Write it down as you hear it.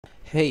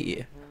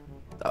Hey,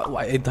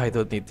 I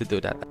don't need to do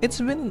that. It's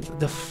been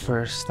the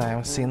first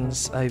time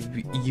since I've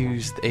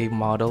used a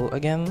model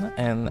again,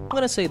 and I'm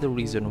gonna say the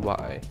reason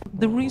why.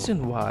 The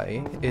reason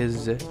why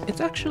is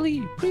it's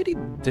actually pretty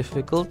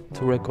difficult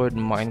to record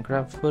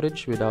Minecraft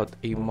footage without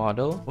a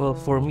model. Well,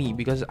 for me,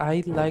 because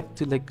I like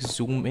to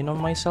zoom in on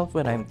myself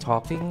when I'm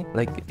talking,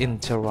 like in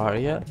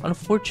Terraria.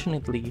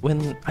 Unfortunately,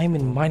 when I'm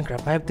in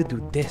Minecraft, I have to do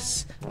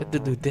this. I have to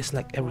do this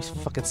like every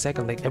fucking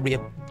second, like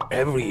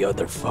every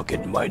other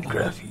fucking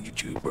Minecraft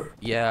YouTuber.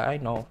 Yeah, I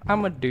know.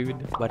 I'm a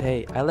dude, but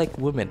hey, I like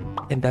women,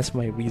 and that's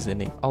my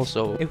reasoning.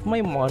 Also, if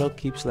my model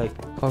keeps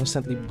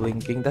constantly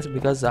blinking, that's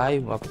because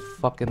I'm a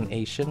fucking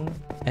Asian,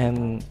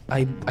 and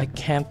I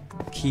can't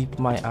keep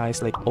my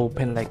eyes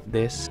open like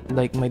this.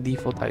 Like my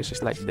default eyes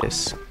is like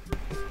this.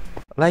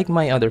 Like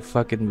my other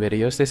fucking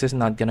videos, this is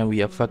not gonna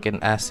be a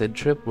fucking acid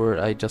trip where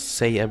I just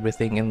say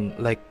everything in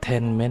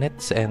 10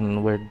 minutes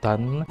and we're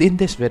done. In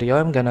this video,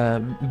 I'm gonna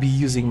be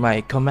using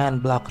my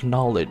command block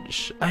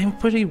knowledge. I'm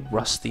pretty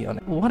rusty on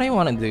it. What I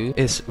wanna do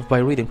is, by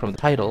reading from the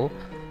title,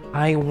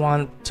 I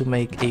want to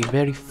make a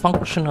very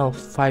functional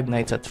Five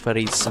Nights at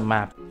Freddy's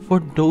map. For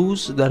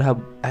those that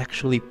have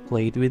actually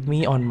played with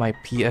me on my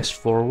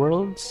PS4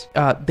 worlds,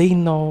 they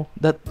know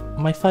that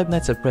my Five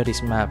Nights at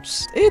Freddy's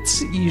maps,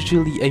 it's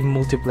usually a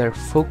multiplayer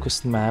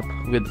focused map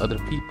with other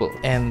people.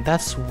 And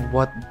that's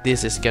what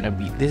this is gonna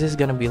be. This is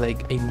gonna be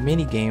like a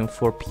mini game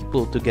for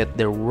people to get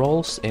their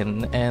roles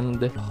in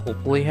and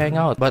hopefully hang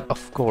out. But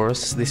of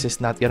course, this is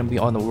not gonna be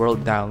on a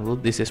world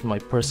download. This is my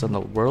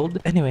personal world.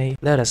 Anyway,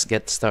 let us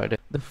get started.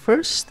 The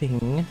first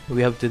thing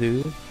we have to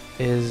do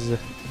is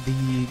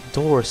the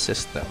door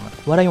system.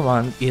 What I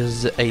want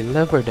is a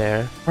lever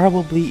there,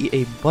 probably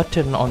a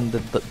button on the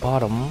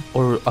bottom,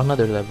 or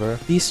another lever.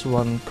 This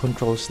one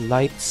controls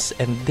lights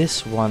and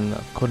this one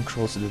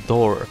controls the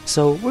door.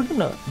 So we're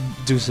gonna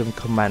do some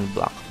command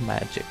block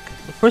magic.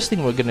 The first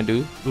thing we're gonna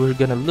do, we're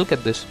gonna look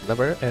at this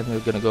lever and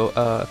we're gonna go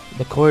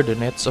the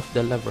coordinates of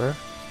the lever.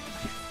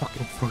 I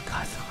fucking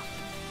forgot.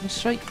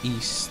 Let's try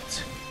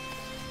east.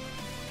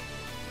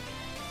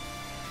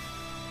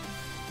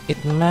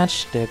 It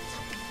matched it,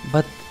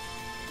 but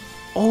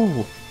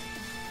oh,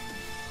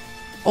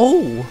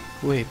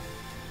 wait,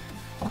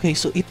 okay,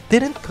 so it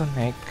didn't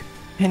connect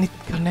and it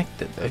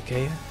connected.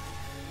 Okay,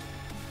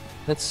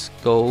 let's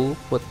go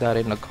put that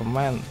in a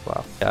command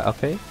block. Yeah,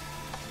 okay,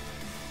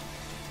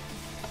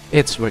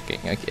 it's working.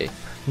 Okay,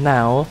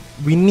 now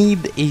we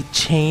need a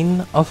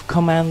chain of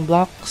command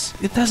blocks.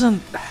 It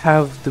doesn't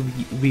have to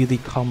be really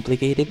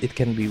complicated, it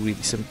can be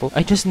really simple.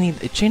 I just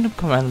need a chain of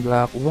command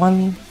block,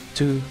 1,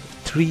 2,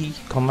 3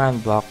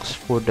 command blocks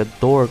for the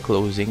door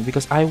closing,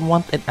 because I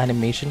want an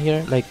animation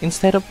here,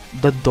 instead of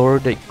the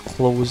door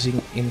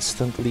closing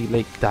instantly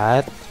like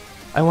that,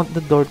 I want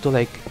the door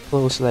to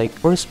close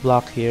first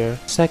block here,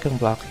 second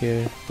block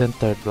here, then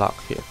third block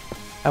here.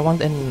 I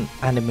want an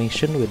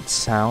animation with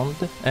sound,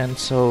 and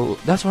so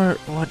that's what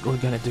we're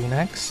gonna do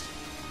next.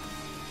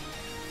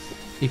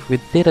 If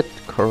we did it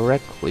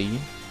correctly,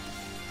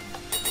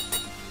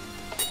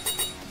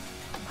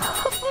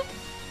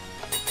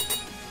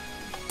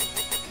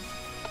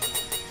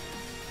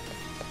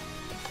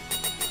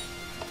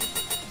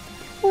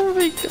 oh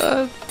my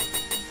god.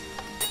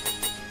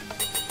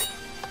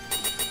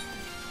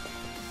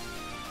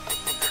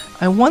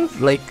 I want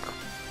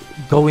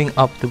going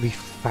up to be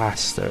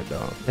faster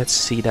though. Let's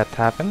see that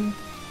happen.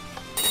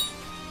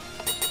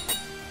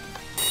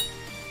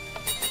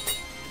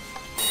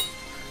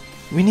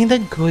 We need a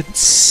good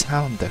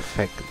sound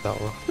effect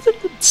though. What's a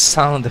good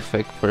sound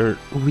effect for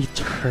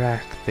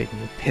retracting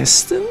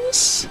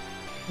pistons?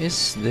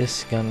 Is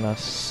this gonna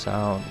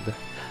sound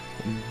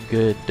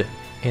good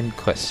in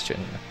question?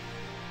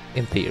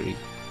 In theory.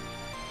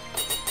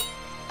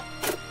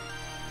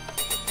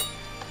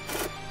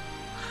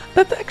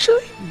 That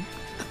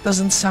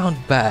doesn't sound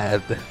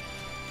bad.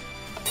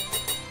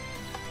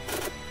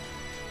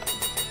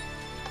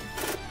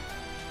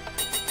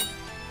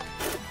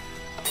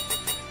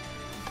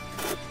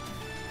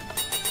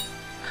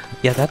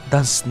 Yeah, that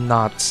does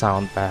not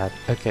sound bad.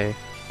 Okay.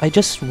 I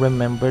just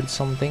remembered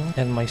something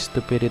and my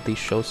stupidity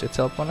shows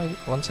itself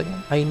once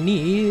again. I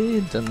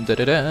need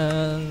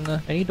I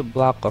need a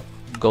block of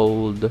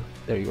gold.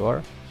 There you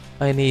are.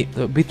 I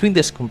need between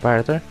this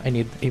comparator, I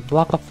need a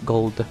block of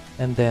gold,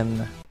 and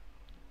then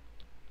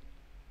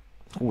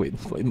wait,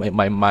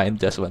 my mind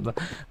just went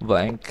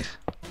blank.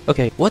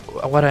 Okay, what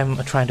I'm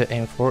trying to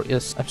aim for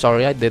is, I'm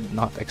sorry I did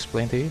not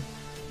explain to you.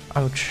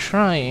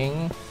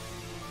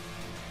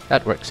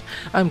 That works.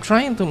 I'm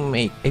trying to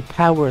make a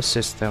power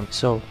system.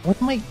 So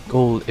what my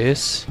goal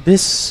is,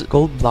 this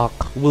gold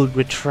block will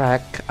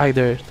retract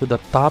either to the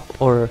top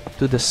or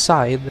to the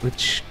side,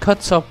 which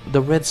cuts off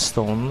the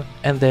redstone.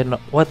 And then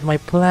what my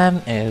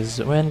plan is,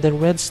 when the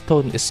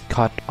redstone is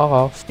cut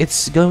off,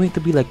 it's going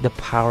to be like the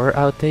power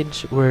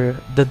outage where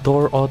the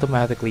door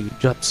automatically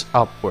juts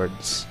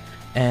upwards.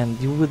 And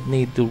you would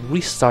need to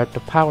restart the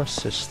power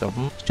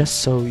system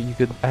just so you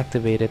could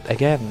activate it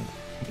again.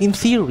 In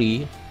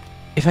theory,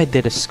 if I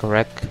did this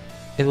correct,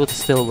 it would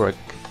still work.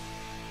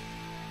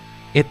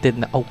 It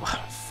didn't. Oh,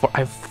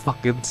 I'm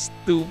fucking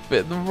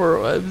stupid,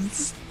 bro. I'm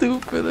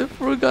stupid. I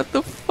forgot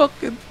the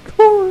fucking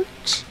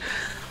torch.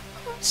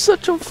 I'm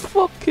such a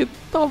fucking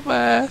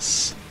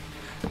dumbass.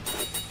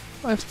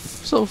 I'm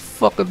so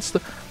fucking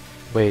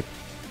Wait.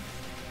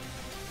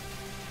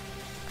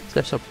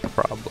 There's a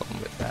problem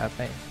with that.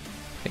 I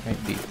think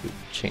I need to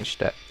change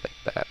that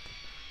like that.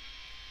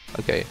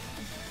 Okay.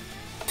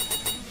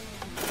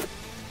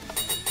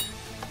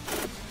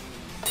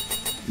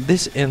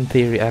 This in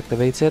theory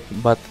activates it,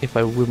 but if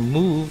I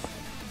remove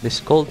this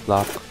gold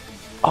block,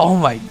 oh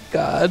my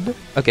god.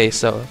 Okay,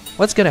 so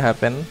what's gonna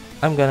happen?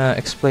 I'm gonna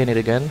explain it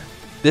again.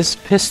 This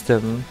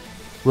piston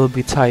will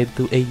be tied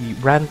to a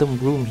random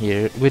room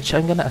here, which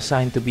I'm gonna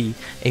assign to be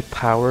a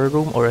power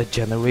room or a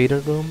generator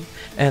room.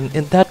 And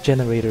in that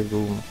generator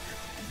room,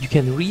 you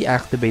can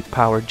reactivate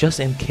power just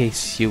in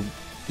case you've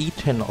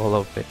eaten all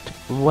of it.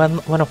 One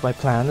of my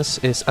plans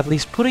is at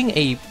least putting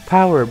a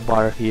power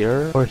bar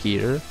here or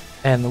here,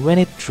 and when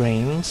it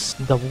drains,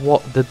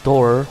 the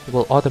door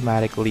will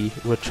automatically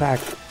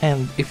retract.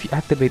 And if you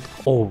activate...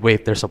 Oh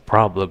wait, there's a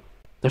problem.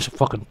 There's a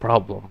fucking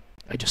problem.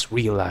 I just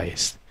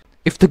realized.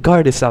 If the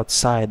guard is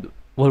outside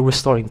while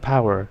restoring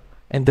power,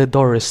 and the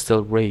door is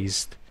still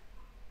raised,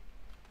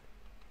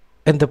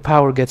 and the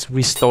power gets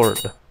restored,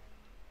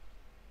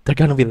 they're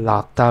gonna be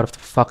locked out of the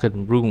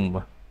fucking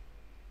room.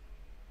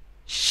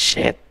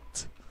 Shit.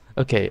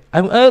 Okay,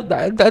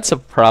 that's a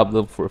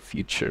problem for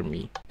future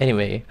me.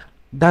 Anyway,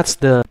 that's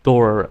the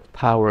door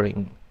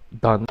powering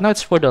done. Now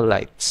it's for the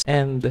lights,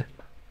 and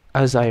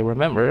as I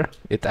remember,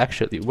 it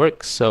actually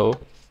works. So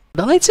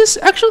the lights is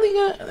actually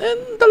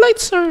and the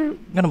lights are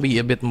gonna be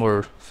a bit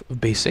more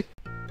basic.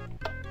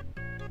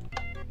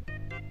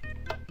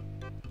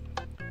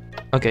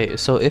 Okay,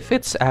 so if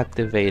it's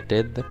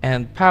activated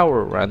and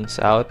power runs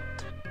out,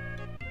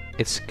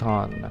 it's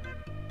gone.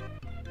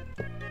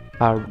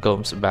 Power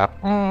goes back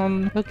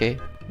on. Okay,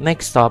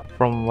 next up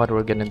from what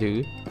we're gonna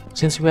do,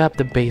 since we have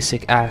the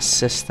basic ass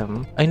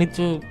system, I need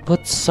to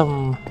put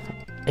some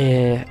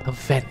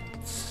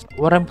events.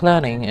 What I'm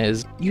planning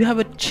is, you have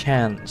a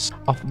chance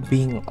of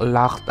being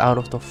locked out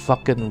of the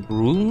fucking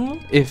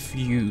room if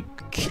you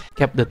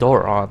kept the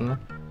door on.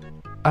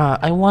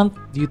 I want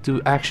you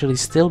to actually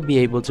still be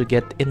able to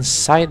get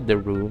inside the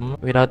room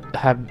without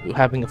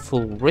having a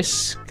full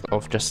risk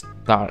of just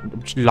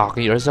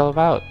locking yourself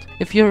out.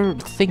 If you're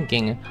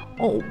thinking,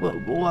 oh,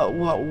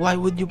 why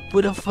would you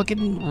put a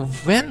fucking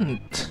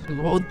vent?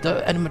 Won't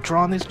the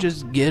animatronics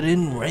just get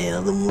in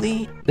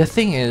randomly? The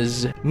thing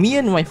is, me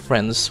and my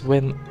friends,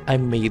 when I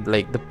made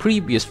like the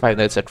previous Five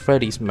Nights at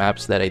Freddy's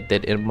maps that I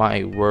did in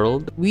my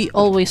world, we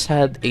always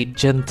had a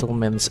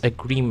gentleman's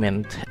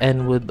agreement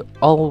and would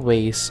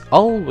always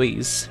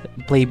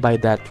play by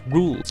that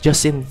rule,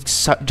 just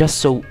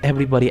so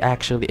everybody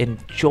actually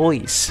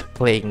enjoys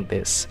playing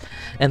this.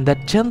 And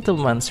that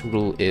gentleman's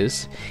rule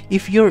is,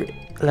 if you're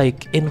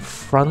like in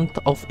front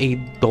of a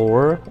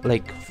door,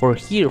 like for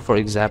here for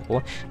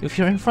example, if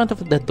you're in front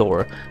of the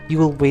door, you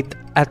will wait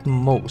at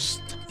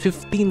most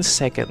 15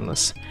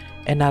 seconds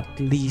and at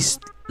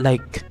least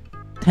like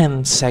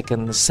 10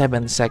 seconds,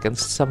 7 seconds,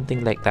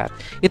 something like that.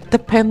 It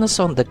depends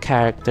on the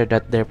character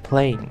that they're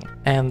playing.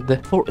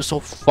 And for so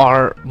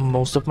far,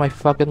 most of my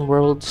fucking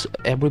worlds,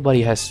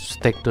 everybody has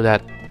stick to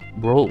that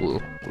rule.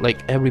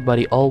 Like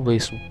everybody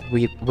always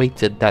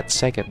waited that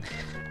second.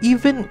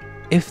 Even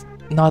if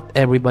not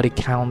everybody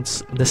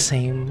counts the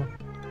same,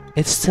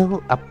 it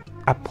still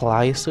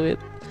applies to it.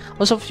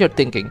 Also, if you're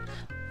thinking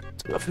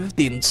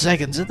 15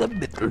 seconds is a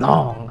bit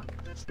long,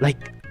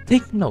 like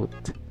take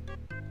note,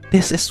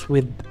 this is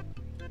with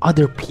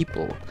other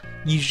people.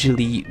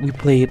 Usually we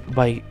play it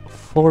by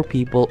 4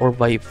 people or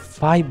by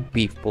 5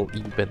 people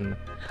even.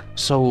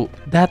 So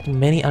that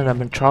many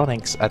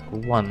animatronics at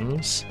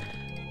once,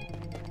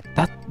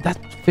 that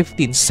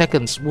 15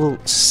 seconds will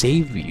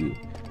save you.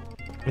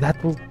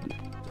 That will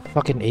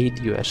fucking aid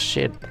you as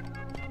shit.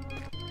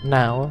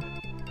 Now,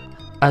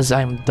 as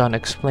I'm done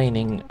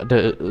explaining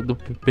the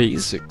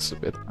basics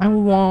of it, I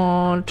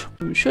want...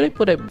 should I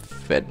put a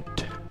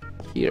vent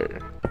here?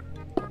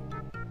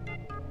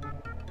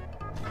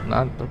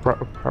 Not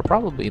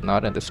probably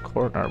not in this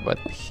corner, but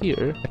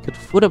here I could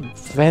put a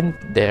vent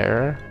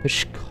there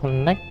which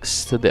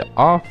connects to the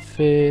office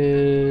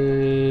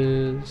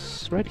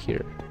right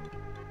here.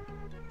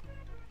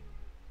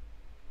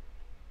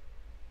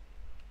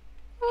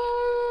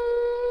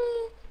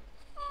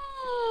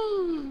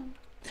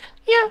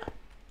 Yeah.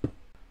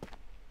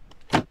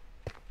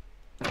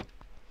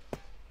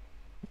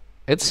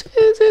 It's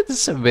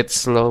a bit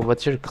slow,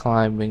 but you're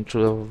climbing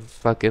through a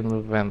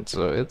fucking vent,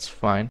 so it's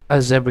fine.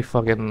 As every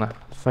fucking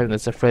Five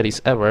Nights at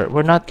Freddy's ever,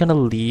 we're not gonna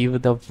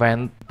leave the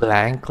vent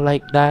blank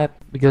like that,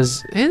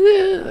 because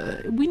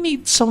we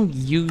need some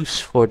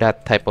use for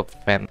that type of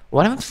vent.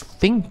 What I'm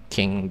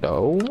thinking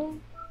though,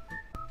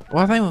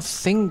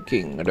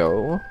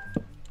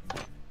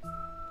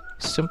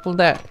 simple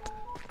that.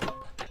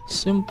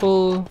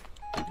 Simple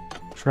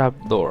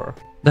trapdoor.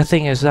 The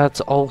thing is,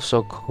 that's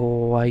also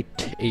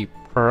quite a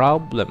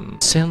problem,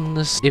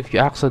 since if you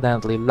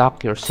accidentally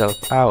lock yourself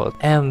out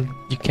and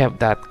you kept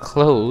that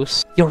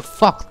close, you're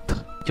fucked.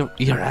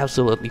 You're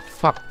absolutely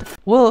fucked.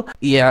 Well,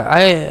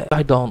 yeah,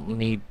 I don't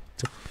need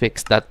to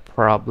fix that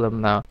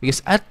problem now,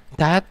 because at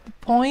that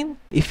point,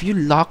 if you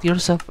lock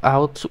yourself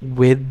out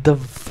with the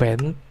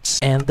vents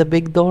and the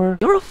big door,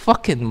 you're a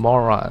fucking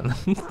moron.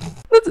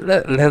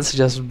 Let's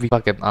just be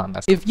fucking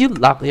honest. If you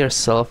lock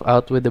yourself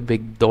out with the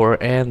big door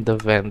and the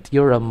vent,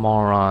 you're a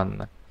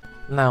moron.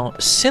 Now,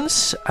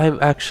 since I've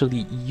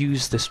actually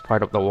used this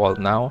part of the wall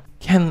now,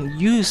 can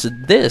use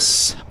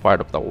this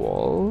part of the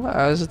wall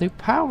as the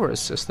power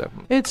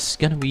system. It's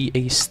gonna be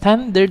a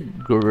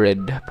standard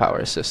grid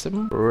power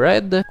system.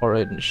 Red,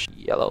 orange,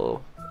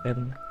 yellow,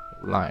 and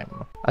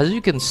lime. As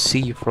you can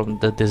see from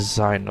the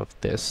design of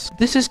this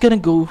is gonna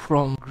go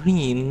from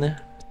green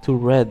to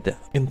red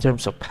in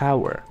terms of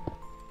power.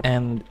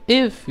 And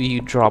if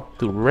you drop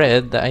to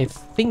red, I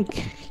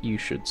think you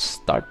should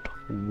start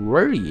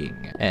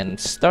worrying and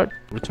start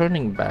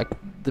returning back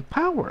the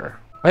power.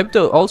 I have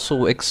to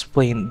also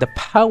explain the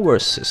power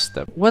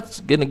system. What's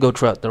gonna go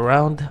throughout the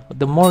round,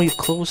 the more you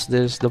close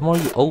this, the more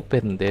you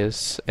open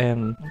this,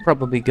 and I'm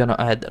probably gonna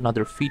add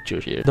another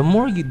feature here. The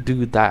more you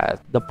do that,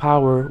 the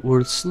power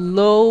will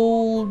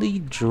slowly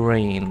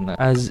drain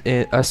as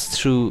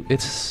through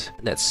its,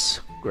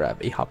 let's grab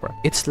a hopper.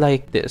 It's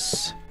like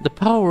this. The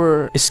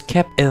power is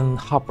kept in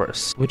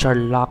hoppers, which are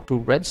locked to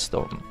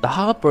redstone. The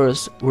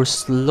hoppers will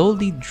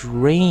slowly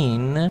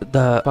drain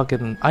the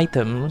fucking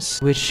items,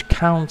 which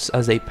counts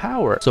as a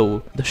power.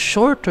 So the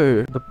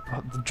shorter the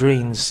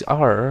drains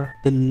are,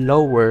 the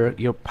lower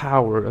your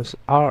powers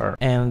are.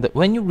 And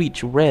when you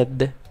reach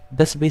red,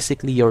 that's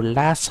basically your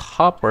last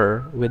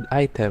hopper with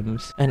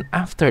items, and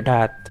after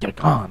that, you're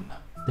gone.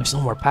 There's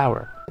no more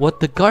power. What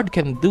the guard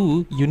can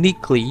do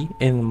uniquely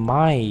in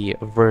my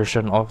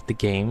version of the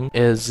game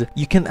is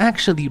you can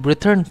actually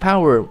return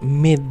power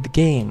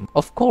mid-game.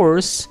 Of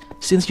course,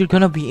 since you're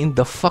gonna be in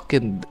the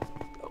fucking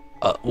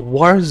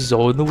war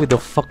zone with the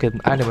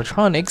fucking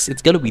animatronics,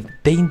 it's gonna be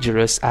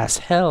dangerous as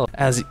hell,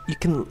 as you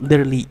can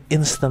literally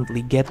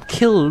instantly get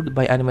killed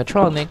by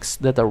animatronics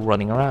that are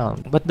running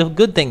around. But the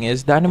good thing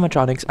is, the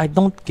animatronics, I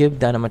don't give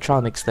the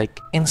animatronics like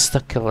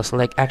insta kills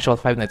like actual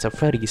Five Nights at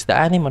Freddy's. The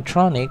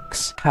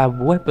animatronics have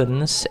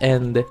weapons,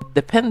 and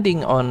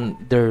depending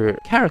on their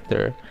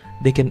character,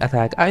 they can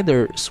attack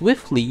either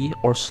swiftly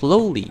or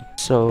slowly.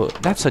 So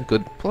that's a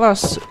good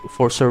plus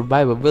for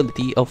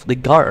survivability of the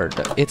guard.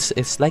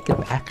 It's like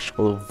an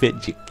actual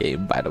video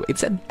game, by the way.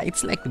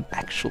 It's like an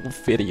actual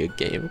video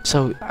game.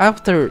 So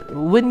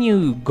when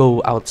you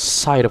go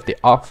outside of the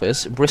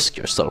office, risk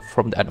yourself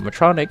from the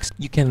animatronics,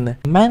 you can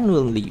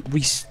manually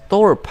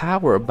restore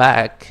power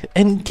back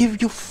and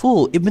give you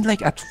full, even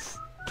like at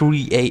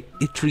 3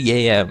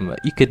 a.m.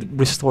 you could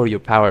restore your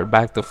power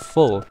back to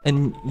full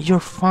and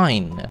you're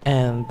fine.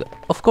 And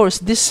of course,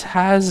 this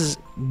has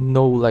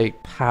no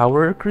like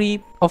power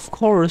creep. Of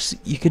course,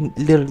 you can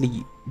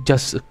literally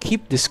just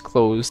keep this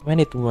closed. When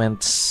it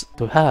went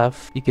to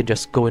half, you can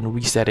just go and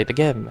reset it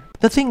again.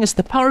 The thing is,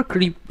 the power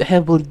creep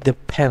heavily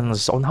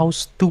depends on how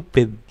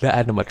stupid the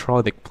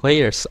animatronic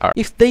players are.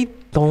 If they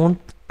don't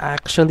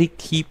actually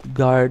keep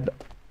guard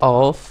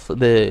off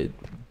the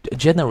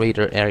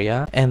generator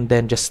area and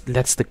then just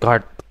lets the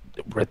guard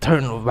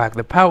return back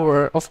the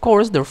power, of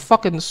course they're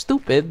fucking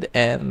stupid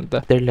and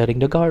they're letting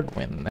the guard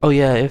win. Oh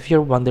yeah, if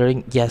you're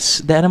wondering, yes,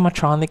 the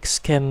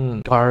animatronics can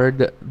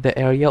guard the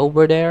area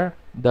over there,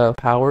 the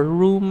power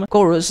room. Of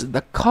course,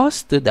 the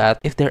cost to that,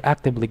 if they're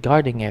actively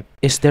guarding it,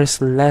 is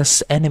there's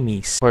less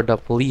enemies for the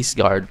police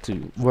guard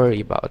to worry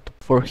about.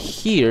 For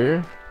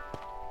here,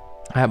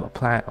 I have a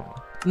plan.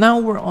 Now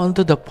we're on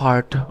to the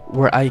part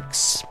where I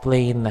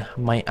explain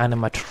my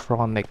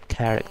animatronic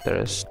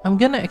characters. I'm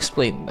gonna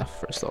explain the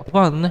first of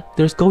one.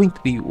 There's going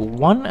to be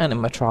one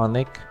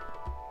animatronic,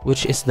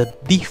 which is the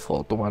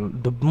default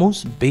one, the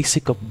most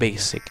basic of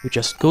basic, which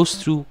just goes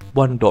through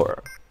one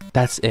door.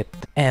 That's it.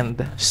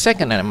 And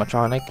second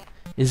animatronic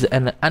is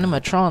an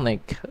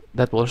animatronic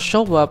that will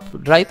show up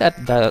right at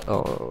that.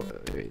 Oh,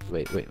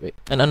 wait.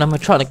 An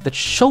animatronic that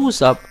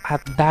shows up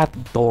at that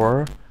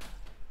door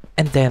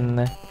and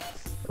then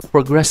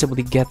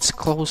progressively gets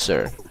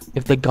closer.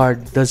 If the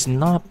guard does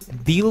not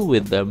deal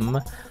with them,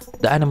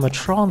 the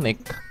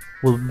animatronic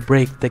will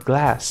break the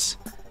glass.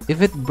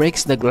 If it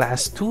breaks the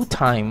glass 2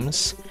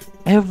 times,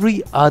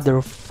 every other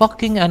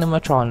fucking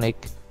animatronic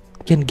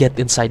can get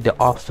inside the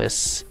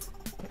office,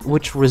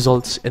 which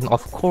results in,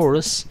 of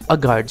course, a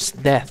guard's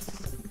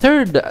death.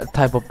 Third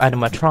type of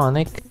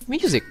animatronic,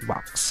 music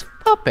box,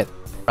 puppet.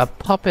 A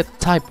puppet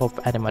type of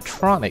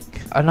animatronic.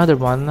 Another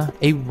one,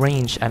 a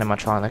range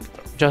animatronic.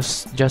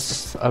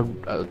 Just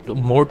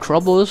more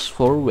troubles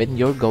for when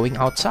you're going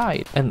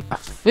outside. And a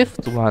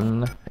fifth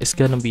one is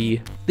gonna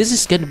be, this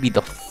is gonna be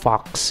the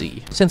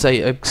Foxy. Since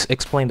I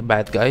explained the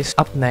bad guys,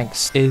 up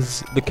next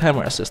is the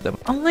camera system.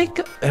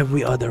 Unlike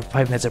every other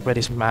Five Nights at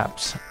Freddy's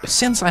maps,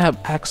 since I have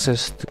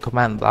access to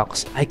command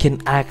blocks, I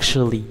can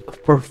actually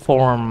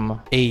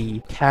perform a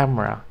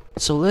camera.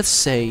 So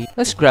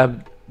let's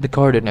grab the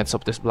coordinates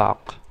of this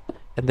block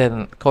and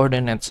then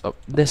coordinates of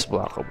this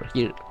block over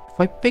here. If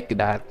I pick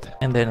that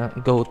and then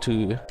go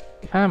to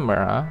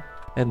camera,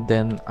 and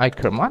then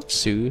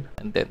Ikematsu,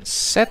 and then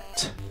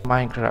set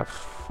Minecraft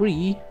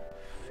free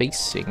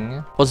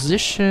facing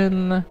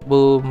position,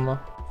 boom,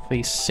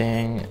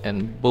 facing,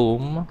 and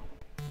boom.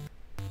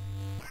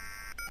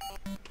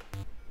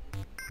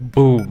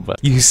 Boom.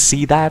 You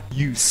see that?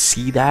 You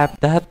see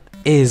that? That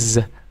is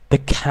the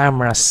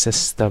camera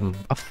system.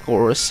 Of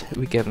course,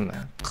 we can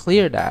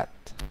clear that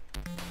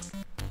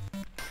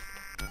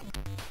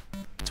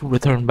to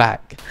return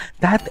back.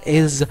 That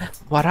is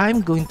what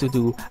I'm going to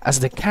do as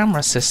the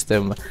camera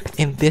system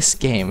in this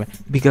game,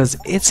 because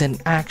it's an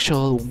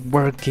actual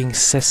working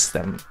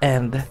system.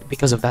 And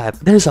because of that,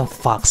 there's a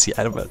foxy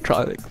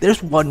animatronic.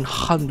 There's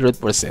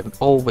 100%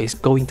 always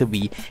going to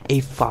be a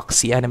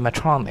foxy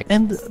animatronic.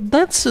 And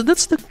that's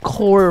the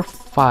core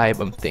vibe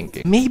I'm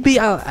thinking. Maybe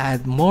I'll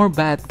add more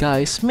bad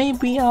guys,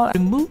 maybe I'll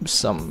remove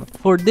some.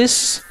 For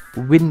this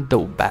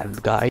window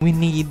bad guy, we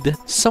need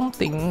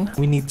something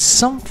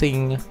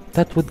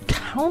that would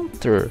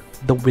counter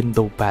the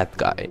window bad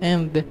guy,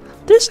 and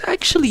there's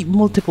actually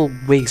multiple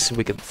ways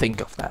we can think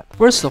of that.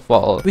 First of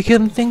all, we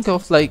can think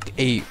of like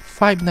a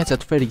Five Nights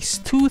at Freddy's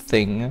 2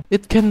 thing. We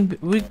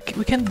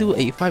can do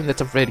a Five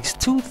Nights at Freddy's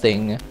 2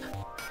 thing,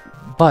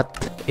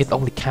 but it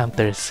only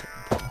counters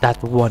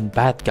that one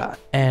bad guy,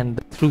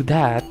 and through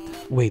that,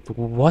 wait,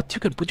 what?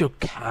 You can put your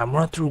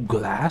camera through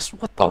glass?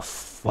 What the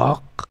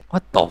fuck?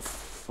 What the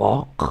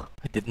fuck?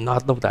 I did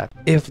not know that.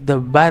 If the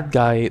bad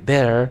guy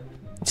there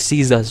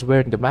sees us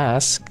wearing the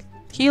mask,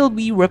 he'll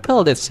be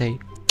repelled and say,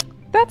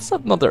 "That's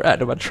another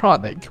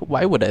animatronic.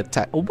 Why would I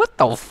attack?" What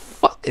the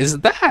fuck is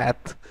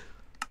that?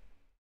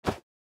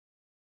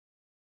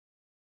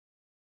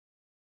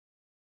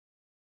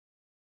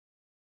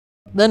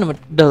 Then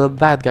the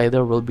bad guy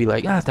there will be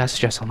like, "Ah, that's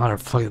just another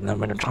fucking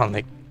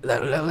animatronic.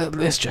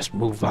 Let's just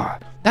move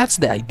on." That's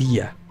the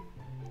idea.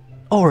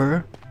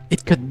 Or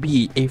it could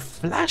be a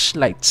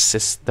flashlight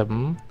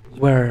system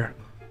where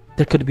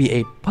there could be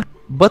a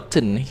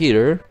button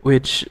here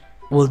which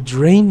will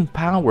drain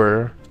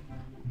power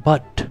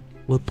but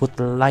will put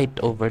the light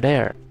over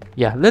there.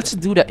 Yeah, let's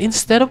do that.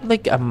 Instead of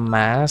like a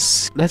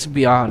mask, let's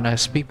be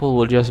honest, people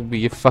will just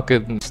be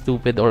fucking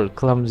stupid or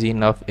clumsy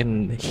enough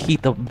in the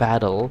heat of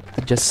battle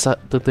to just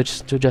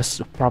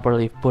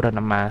properly put on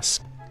a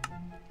mask.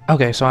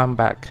 Okay, so I'm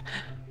back.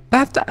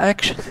 That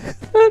actually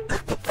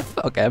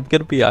okay, I'm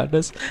gonna be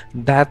honest,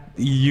 that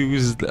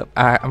used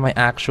my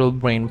actual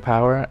brain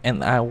power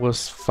and I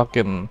was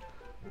fucking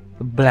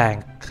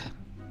blank.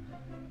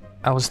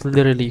 I was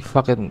literally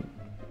fucking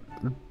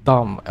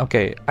dumb.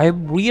 Okay, I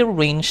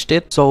rearranged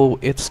it so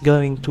it's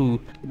going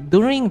to,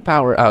 during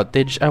power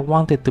outage, I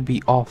want it to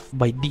be off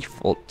by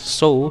default.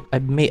 So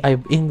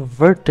I've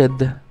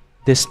inverted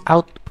this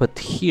output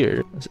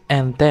here,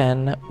 and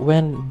then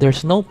when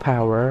there's no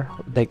power,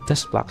 like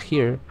this block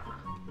here,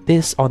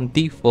 this on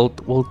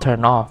default will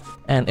turn off,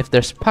 and if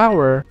there's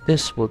power,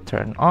 this will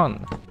turn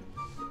on.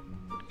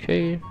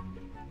 Okay.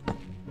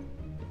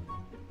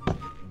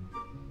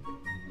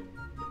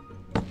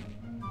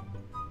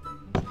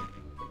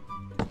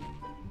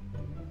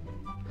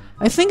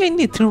 I think I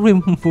need to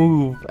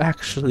remove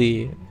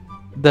actually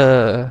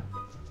the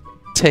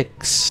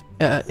ticks.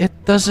 It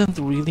doesn't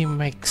really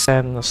make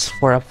sense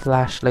for a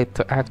flashlight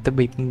to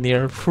activate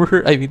near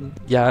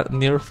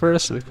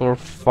first before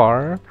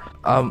far.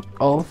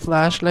 All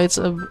flashlights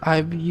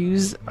I've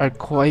used are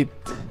quite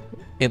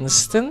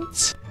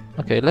instant.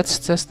 Okay, let's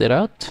test it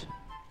out.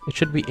 It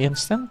should be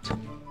instant.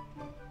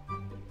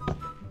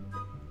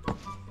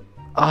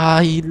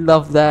 I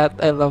love that.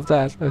 I love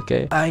that.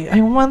 Okay. I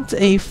want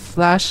a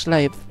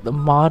flashlight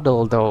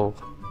model though.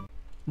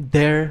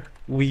 There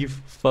we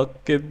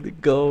fucking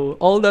go.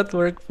 All that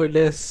work for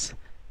this.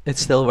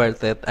 It's still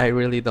worth it. I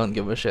really don't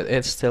give a shit.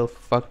 It's still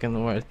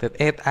fucking worth it.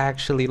 It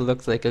actually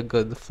looks like a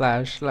good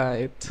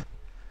flashlight.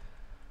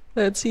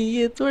 Let's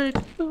see it work.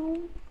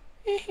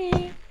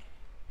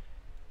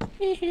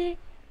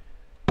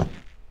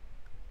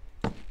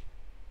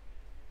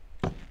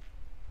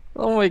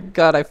 Oh my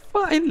god, I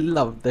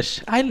love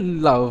this. I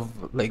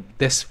love like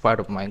this part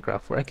of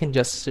Minecraft where I can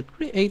just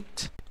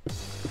create.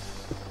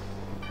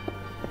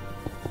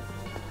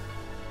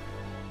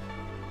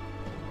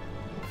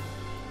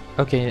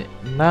 Okay,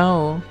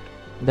 now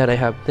that I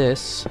have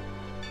this,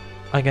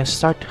 I can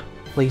start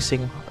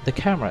placing the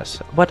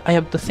cameras. But I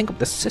have to think of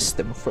the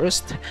system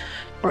first,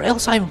 or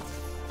else I'm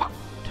fucked.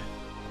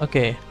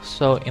 Okay,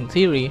 so in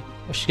theory,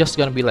 it's just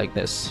gonna be like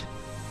this.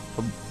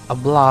 A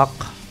block.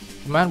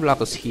 Command block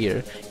is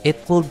here.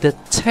 It will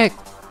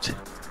detect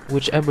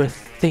whichever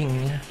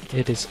thing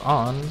it is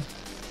on.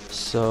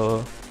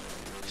 So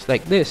it's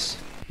like this.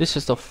 This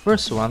is the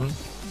first one.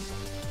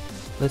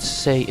 Let's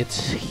say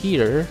it's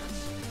here.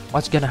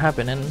 What's gonna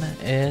happen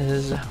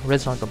is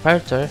redstone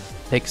comparator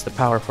takes the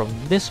power from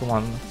this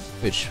one,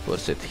 which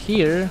puts it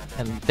here,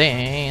 and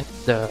then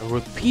the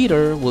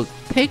repeater will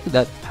take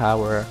that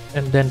power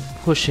and then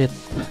push it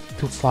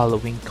to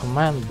following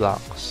command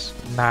blocks.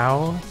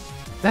 Now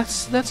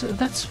that's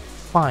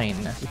fine,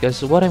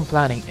 because what I'm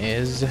planning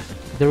is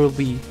there will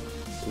be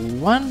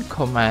one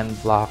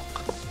command block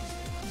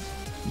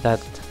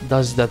that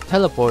does the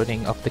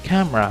teleporting of the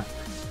camera,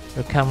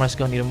 your camera is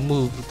going to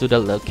move to the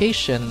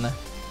location,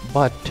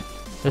 but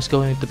there's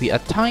going to be a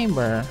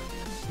timer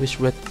which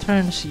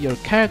returns your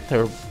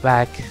character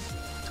back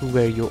to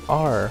where you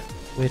are,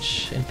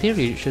 which in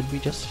theory should be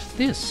just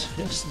this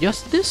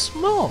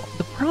small.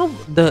 The problem,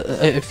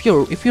 if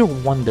you're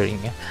wondering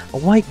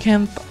why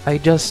can't I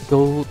just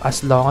go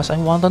as long as I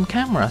want on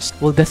cameras,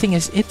 well, the thing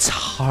is, it's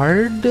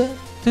hard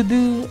to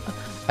do.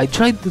 I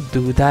tried to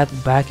do that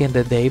back in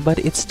the day, but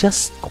it's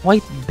just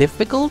quite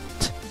difficult.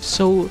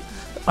 So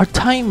our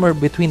timer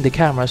between the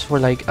cameras for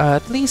like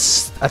at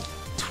least a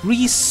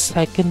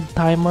 3-second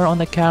timer on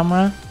the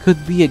camera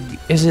could be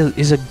is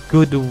a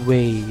good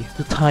way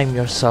to time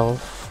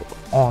yourself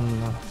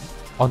on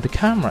the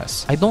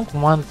cameras. I don't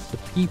want the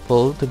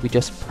people to be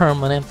just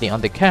permanently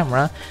on the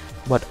camera,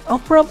 but I'll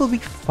probably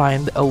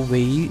find a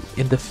way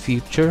in the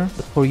future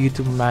for you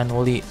to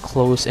manually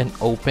close and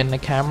open the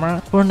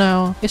camera. For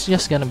now, it's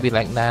just gonna be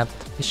like that.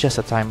 It's just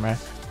a timer.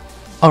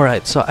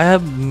 Alright, so I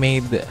have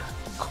made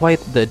quite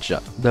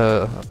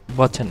the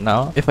button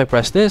now. If I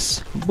press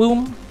this,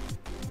 boom,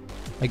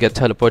 I get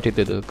teleported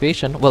to the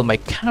location. Well, my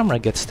camera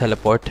gets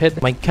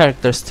teleported. My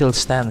character still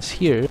stands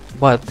here,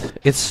 but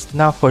it's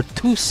now for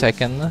 2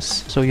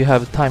 seconds, so you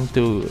have time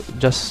to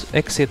just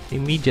exit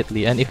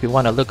immediately. And if you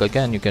want to look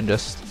again, you can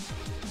just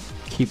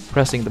keep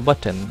pressing the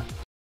button.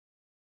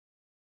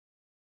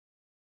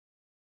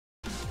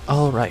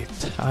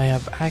 Alright, I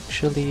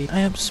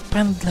have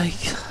spent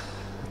like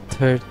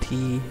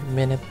 30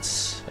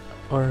 minutes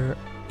or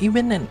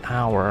even an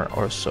hour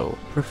or so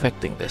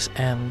perfecting this,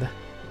 and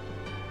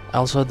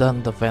also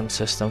done the vent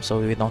system, so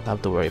we don't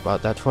have to worry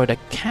about that. For the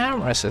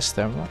camera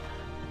system,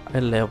 I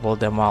leveled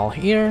them all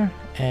here,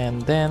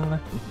 and then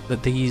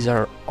these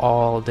are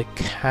all the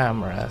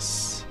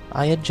cameras.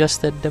 I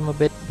adjusted them a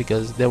bit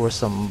because there were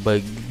some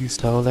bugs,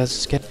 so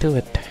let's get to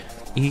it.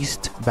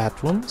 East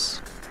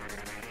bathrooms,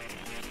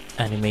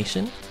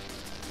 animation,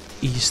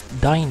 East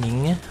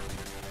dining,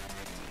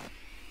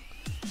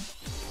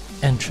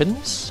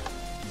 entrance,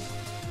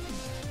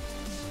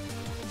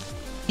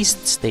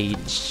 East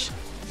stage,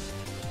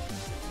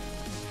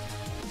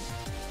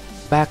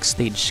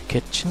 backstage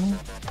kitchen.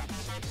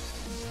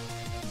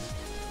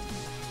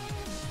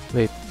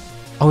 Wait,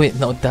 oh wait,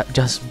 no, that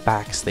just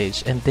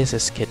backstage, and this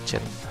is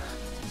kitchen.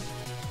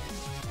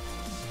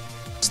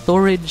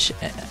 Storage,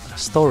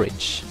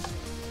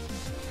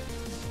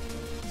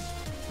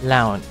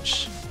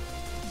 lounge.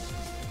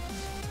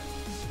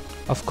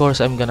 Of course,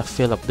 I'm gonna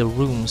fill up the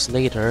rooms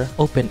later.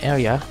 Open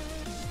area,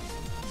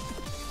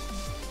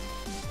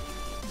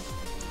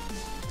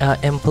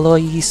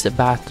 employees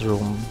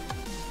bathroom,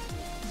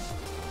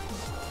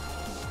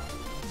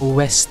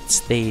 West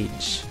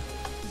stage,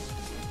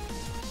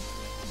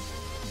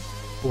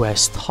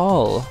 West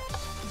hall,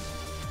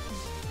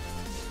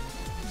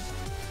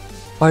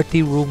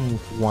 party room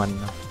 1,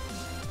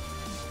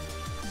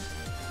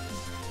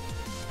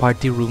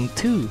 party room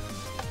 2,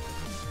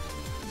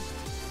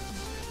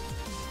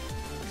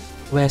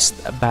 West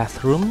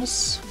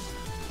bathrooms,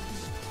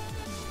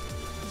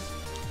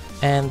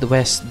 and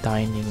West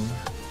dining.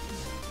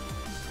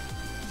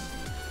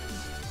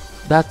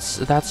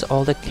 That's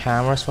all the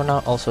cameras for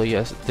now. Also,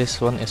 yes, this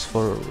one is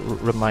for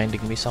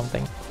reminding me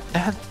something.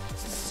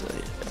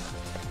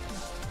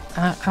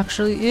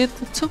 Actually, it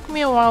took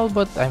me a while,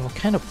 but I'm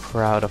kind of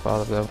proud of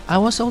all of them. I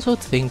was also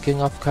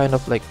thinking of kind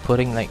of like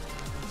putting like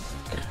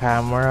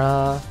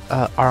camera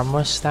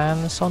armor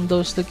stands on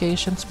those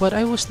locations, but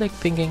I was like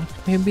thinking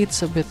maybe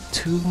it's a bit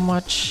too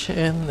much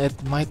and it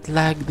might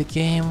lag the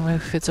game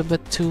if it's a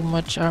bit too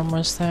much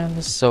armor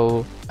stands,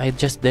 so I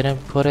just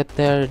didn't put it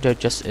there. They're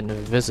just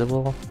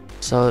invisible.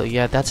 So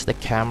yeah, that's the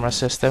camera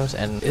systems,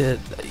 and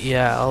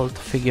yeah, I'll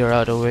figure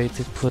out a way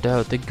to put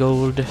out the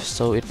gold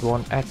so it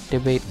won't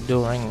activate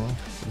during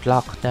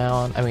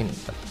lockdown, I mean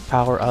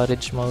power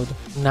outage mode.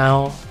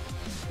 Now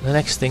the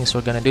next things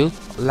we're gonna do,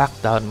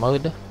 lockdown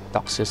mode,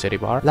 toxicity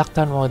bar.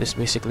 Lockdown mode is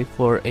basically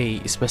for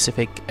a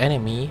specific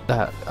enemy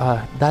that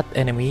that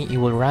enemy you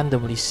will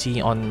randomly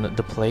see on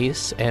the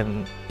place,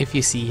 and if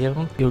you see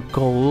him, your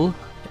goal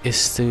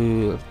is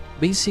to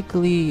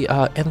basically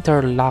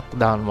enter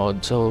lockdown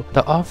mode. So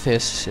the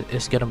office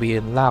is gonna be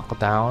in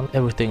lockdown,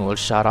 everything will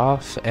shut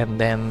off, and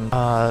then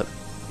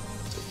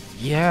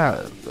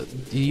yeah,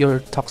 your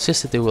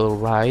toxicity will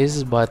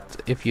rise,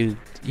 but if you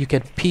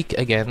can peek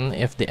again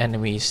if the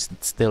enemy is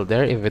still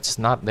there. If it's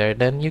not there,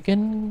 then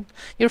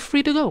you're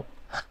free to go.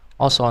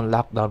 Also on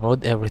lockdown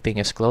mode, everything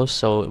is closed,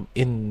 so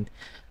in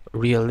a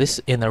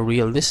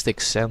realistic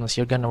sense,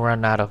 you're gonna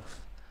run out of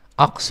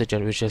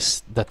oxygen, which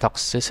is the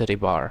toxicity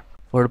bar.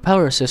 For the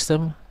power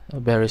system,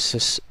 very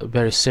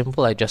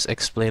simple. I just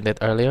explained it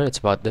earlier. It's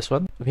about this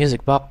one.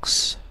 Music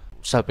box,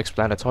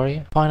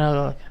 self-explanatory.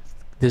 Final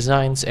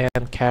designs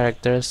and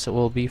characters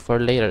will be for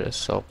later.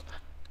 So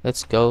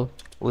let's go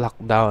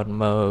lockdown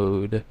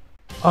mode.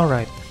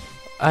 Alright,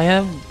 I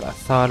have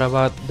thought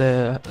about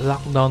the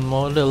lockdown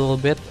mode a little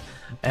bit,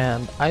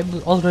 and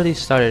I've already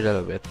started a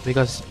little bit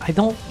because I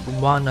don't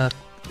wanna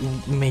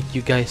make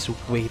you guys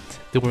wait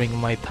during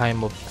my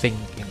time of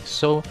thinking.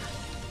 So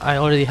I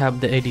already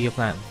have the idea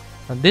plan.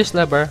 Now this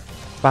lever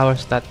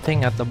powers that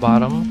thing at the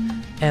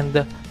bottom.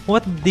 And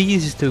what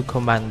these two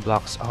command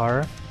blocks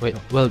are,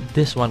 well,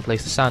 this one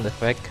plays the sound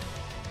effect.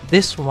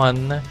 This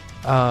one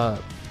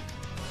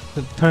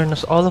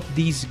turns all of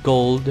these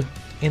gold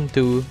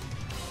into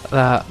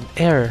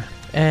air.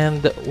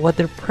 And what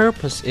their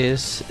purpose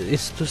is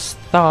to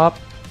stop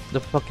the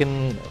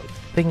fucking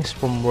things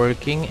from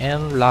working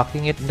and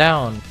locking it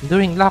down.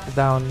 During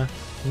lockdown,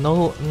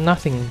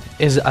 nothing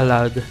is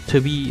allowed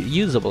to be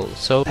usable.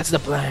 So that's the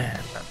plan.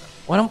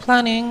 What I'm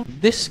planning,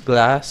 this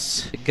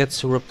glass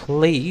gets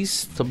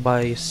replaced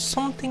by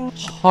something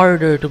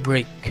harder to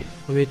break,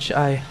 which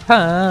I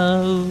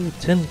have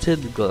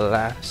tinted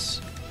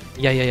glass.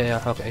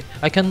 Yeah, okay.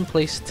 I can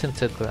place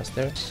tinted glass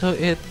there. So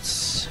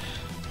it's...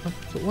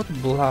 what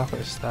block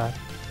is that?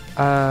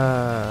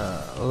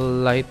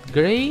 Light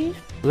gray?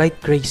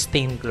 Light gray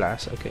stained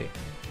glass, okay.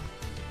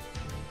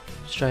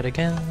 Let's try it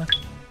again.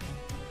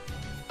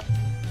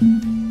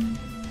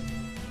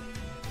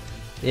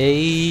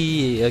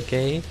 Hey,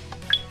 okay.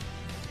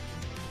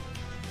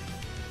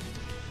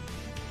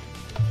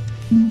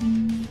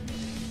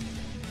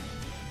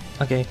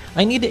 Okay,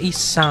 I need a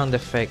sound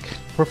effect,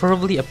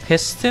 preferably a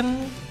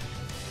piston.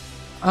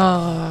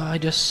 I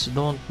just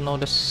don't know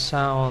the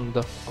sound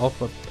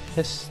of a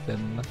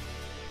piston.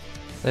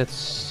 Let's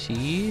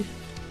see.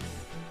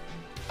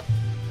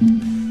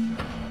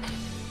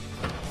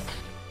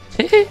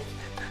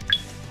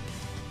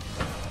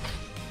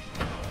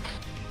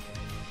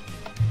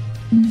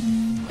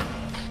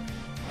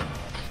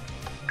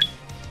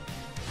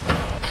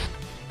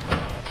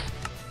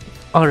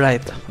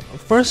 Alright,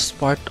 first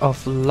part of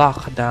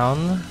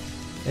lockdown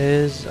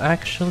is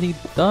actually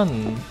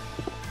done.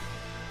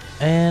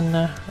 And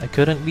I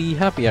couldn't be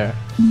happier.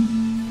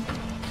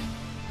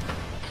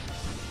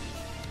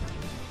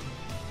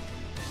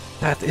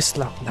 That is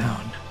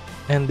lockdown.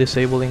 And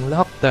disabling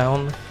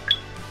lockdown.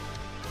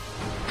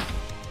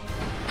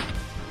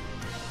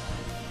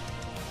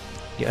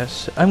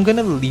 Yes, I'm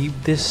gonna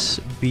leave this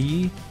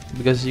be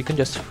because you can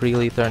just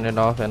freely turn it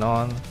off and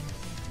on.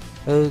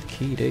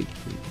 Okie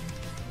dokie.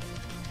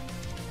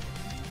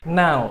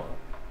 Now,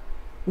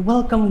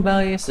 welcome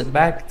guys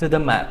back to the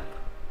map.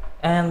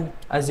 And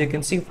as you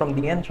can see from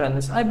the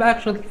entrance, I've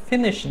actually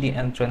finished the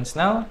entrance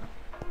now.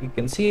 You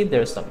can see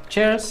there's some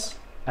chairs,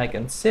 I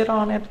can sit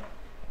on it,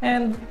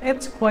 and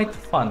it's quite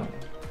fun.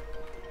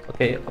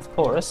 Okay, of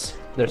course,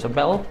 there's a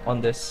bell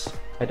on this,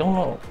 I don't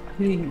know,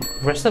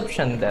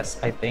 reception desk,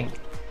 I think.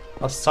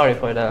 Oh, sorry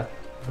for the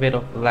bit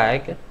of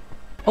lag.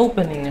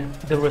 Opening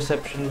the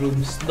reception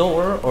room's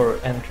door or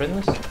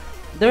entrance,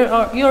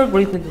 you're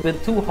greeted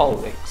with two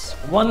hallways.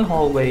 One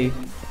hallway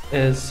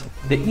is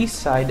the east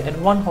side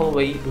and one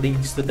hallway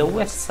leads to the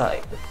west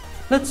side.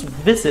 Let's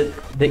visit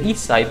the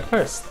east side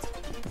first.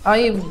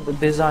 I've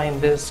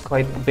designed this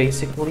quite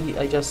basically.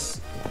 I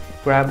just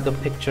grabbed the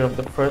picture of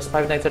the first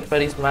Five Nights at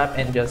Freddy's map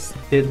and just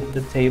did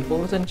the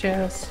tables and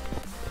chairs.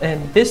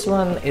 And this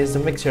one is a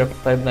mixture of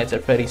Five Nights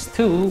at Freddy's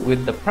 2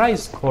 with the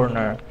prize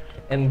corner.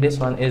 And this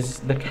one is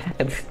the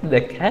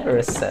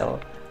carousel.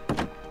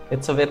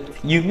 It's a bit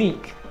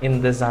unique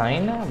in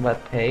design, but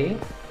hey,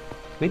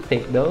 we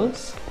take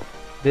those.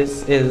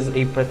 This is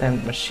a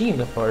pretend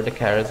machine for the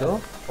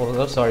carousel,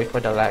 although sorry for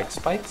the lag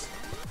spikes.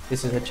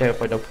 This is a chair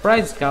for the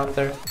prize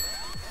counter.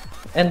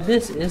 And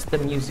this is the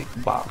music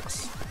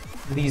box.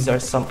 These are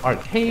some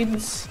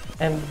arcades,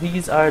 and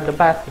these are the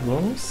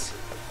bathrooms.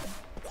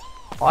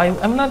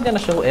 I'm not gonna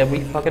show every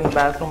fucking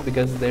bathroom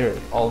because they're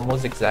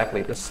almost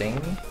exactly the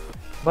same.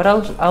 But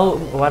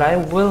what I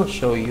will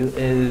show you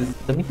is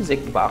the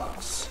music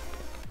box.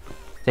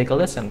 Take a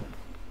listen.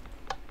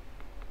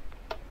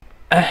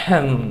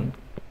 Ahem.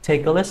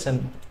 Take a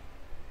listen.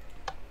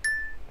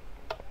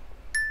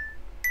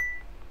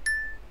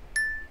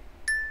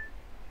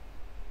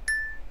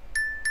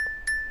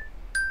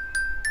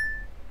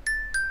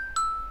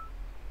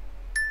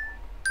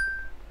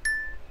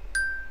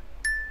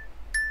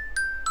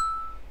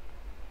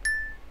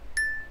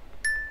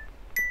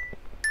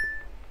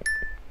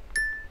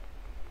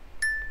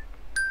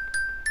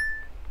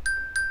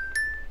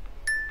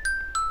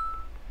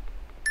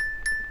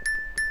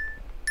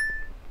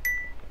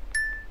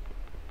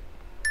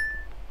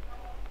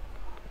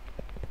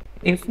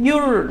 If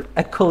you're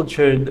a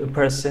cultured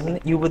person,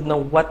 you would know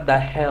what the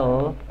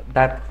hell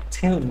that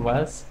tune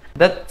was.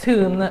 That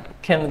tune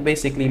can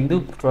basically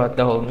loop throughout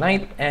the whole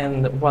night,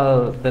 and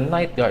while the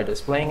night guard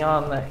is playing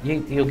on,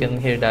 you can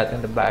hear that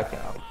in the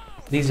background.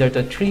 These are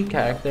the three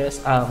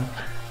characters.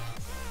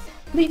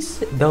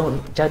 Please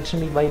don't judge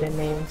me by the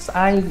names.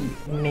 I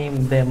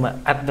named them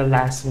at the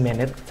last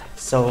minute.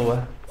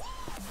 So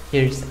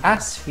here's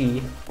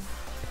Asfi,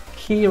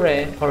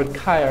 Kire or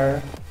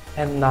Kyre,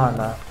 and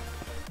Nana.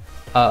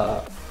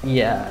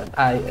 Yeah,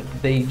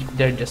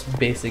 they're just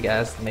basic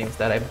ass names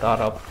that I've thought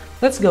of.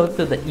 Let's go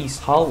to the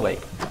east hallway.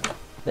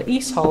 The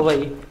east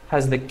hallway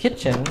has the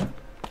kitchen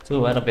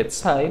to one of its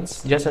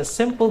sides, just a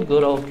simple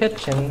good old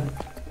kitchen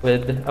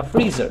with a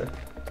freezer.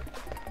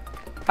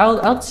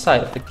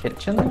 Outside of the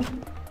kitchen,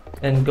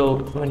 and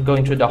when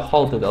going through the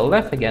hall to the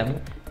left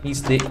again,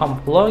 is the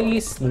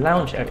employees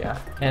lounge area,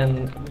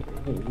 and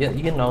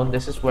you know,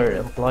 this is where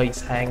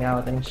employees hang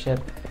out and shit.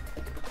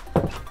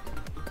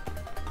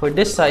 For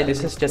this side,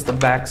 this is just the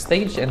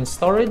backstage and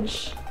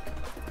storage.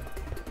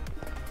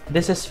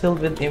 This is filled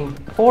with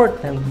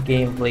important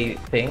gameplay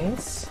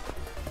things.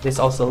 This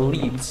also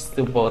leads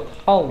to both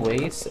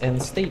hallways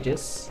and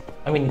stages.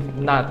 I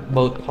mean, not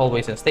both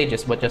hallways and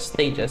stages, but just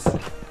stages.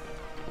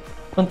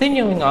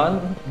 Continuing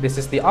on, this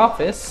is the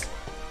office.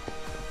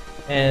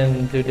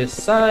 And to this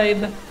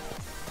side,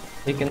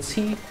 you can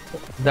see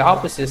the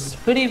office is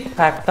pretty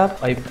packed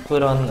up. I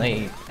put on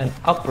an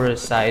upper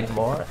side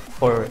more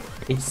for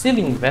a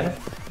ceiling vent,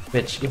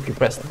 which if you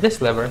press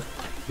this lever,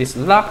 this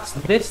locks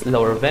this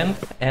lower vent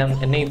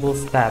and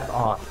enables that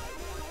on.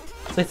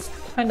 So it's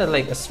kind of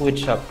like a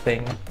switch up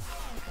thing.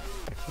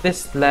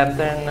 This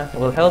lantern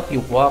will help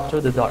you walk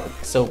through the dark,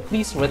 so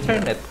please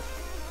return it.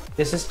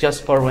 This is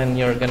just for when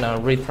you're gonna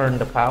return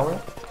the power.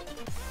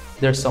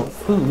 There's some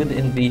food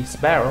in these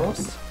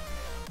barrels,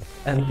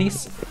 and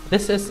this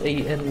is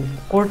an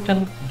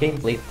important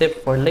gameplay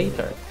tip for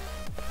later.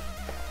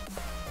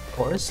 Of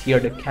course, here are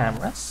the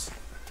cameras,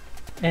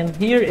 and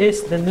here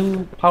is the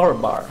new power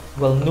bar,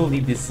 well, newly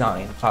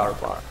designed power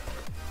bar.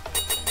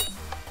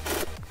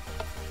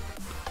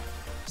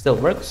 Still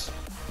works.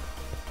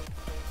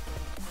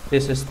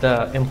 This is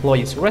the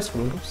employees'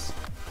 restrooms.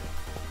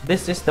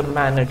 This is the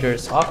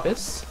manager's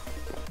office.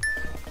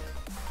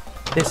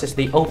 This is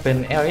the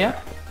open area.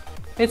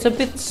 It's a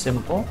bit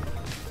simple,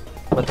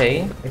 but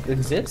hey, it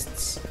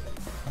exists.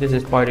 This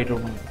is party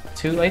room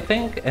 2, I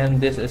think,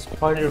 and this is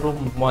party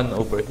room 1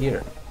 over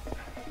here.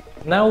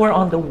 Now we're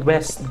on the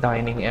west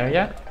dining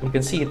area. You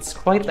can see it's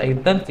quite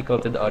identical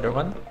to the other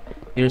one.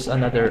 Here's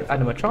another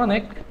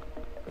animatronic,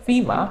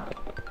 FEMA,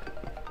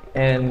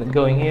 and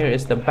going here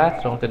is the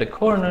bathroom to the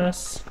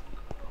corners,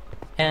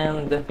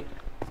 and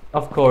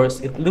of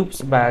course it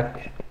loops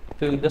back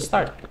to the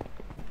start.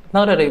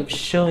 Now that I've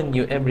shown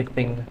you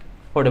everything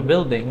for the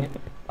building,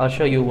 I'll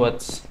show you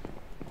what's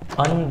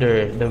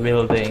under the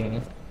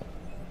building.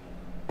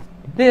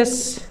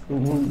 This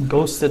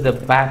goes to the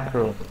back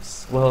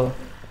rooms, well,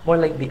 more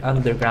like the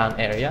underground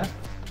area.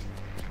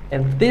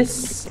 And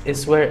this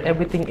is where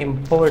everything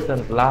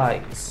important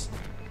lies.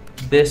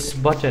 This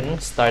button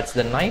starts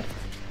the night.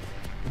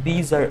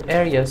 These are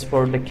areas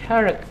for the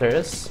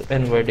characters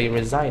and where they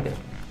resided.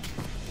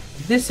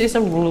 This is a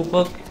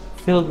rulebook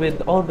filled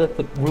with all the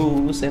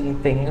rules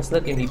and things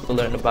that you need to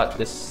learn about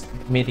this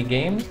MIDI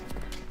game.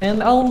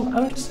 And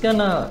I'm just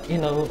gonna, you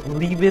know,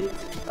 leave it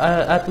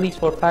at least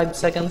for 5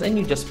 seconds, and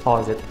you just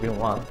pause it if you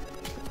want.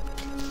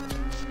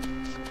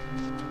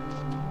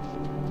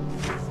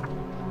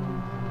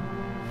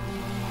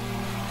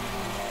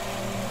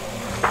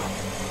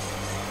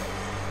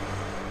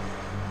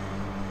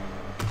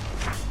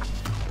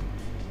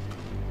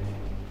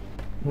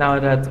 Now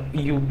that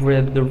you've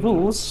read the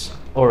rules,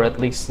 or at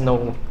least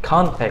know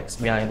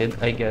context behind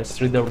it, I guess,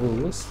 through the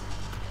rules,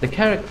 the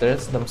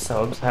characters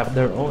themselves have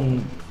their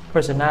own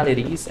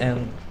personalities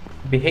and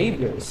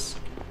behaviors.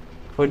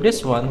 For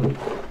this one,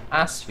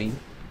 Asfi,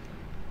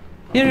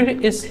 here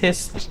is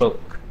his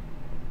book.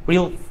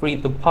 Feel free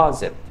to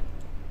pause it.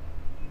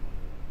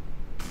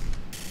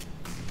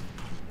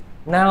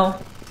 Now,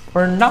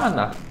 for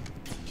Nana,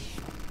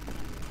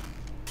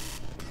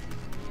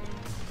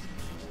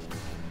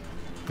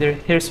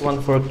 here's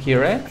one for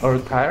Kire or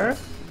Kyra.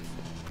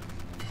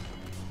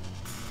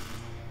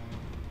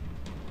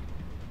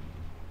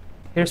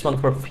 Here's one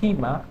for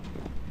FEMA.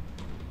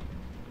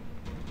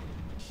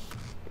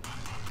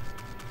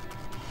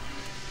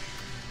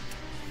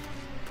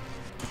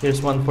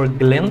 Here's one for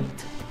Glint.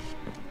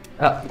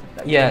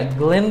 Yeah,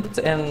 Glint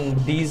and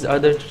these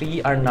other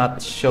 3 are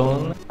not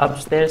shown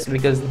upstairs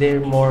because they're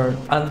more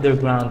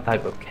underground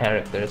type of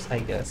characters, I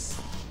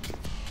guess.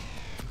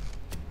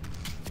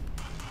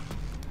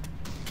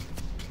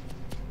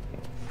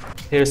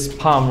 Here's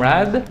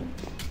Pomrad.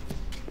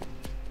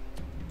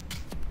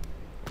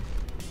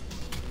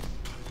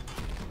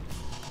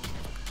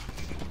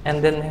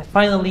 And then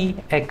finally,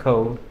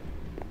 Echo.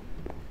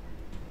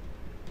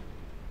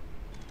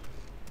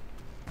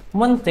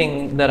 One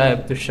thing that I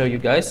have to show you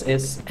guys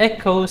is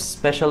Echo's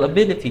special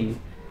ability.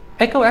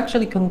 Echo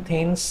actually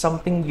contains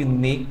something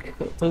unique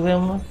to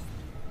him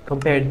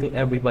compared to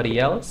everybody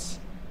else.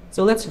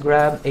 So let's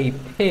grab a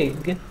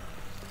pig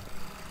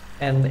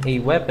and a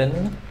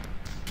weapon.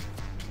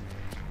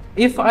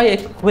 If I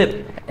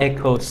equip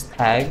Echo's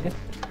tag,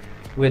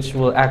 which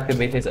will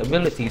activate his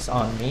abilities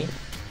on me,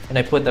 and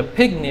I put a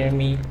pig near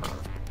me,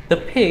 the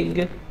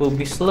pig will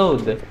be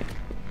slowed.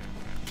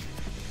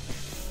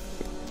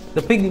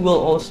 The pig will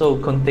also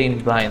contain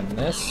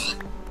blindness,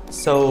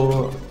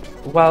 so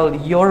while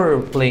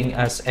you're playing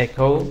as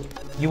Echo,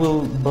 you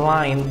will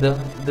blind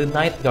the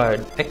night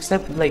guard,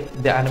 except like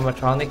the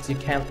animatronics, you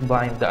can't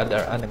blind the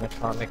other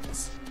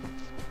animatronics.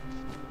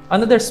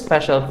 Another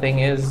special thing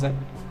is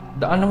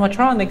the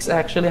animatronics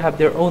actually have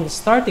their own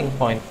starting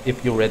point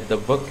if you read the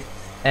book,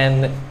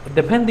 and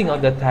depending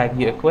on the tag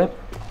you equip,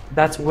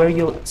 that's where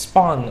you'll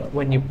spawn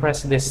when you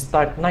press this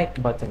start night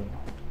button.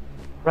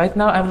 Right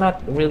now, I'm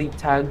not really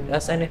tagged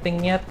as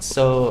anything yet,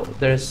 so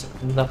there's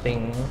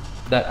nothing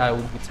that I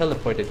would be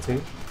teleported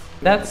to.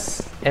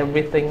 That's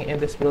everything in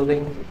this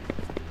building.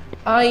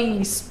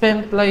 I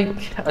spent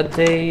like a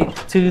day,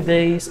 2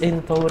 days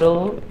in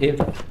total, if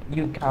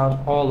you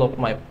count all of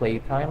my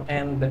playtime,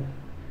 and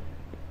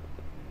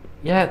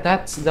yeah,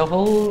 that's the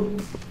whole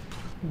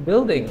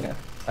building.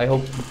 I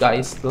hope you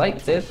guys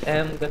liked it,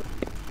 and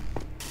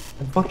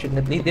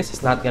unfortunately, this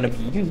is not gonna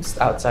be used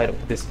outside of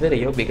this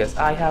video because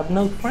I have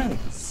no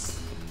friends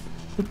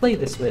to play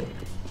this with.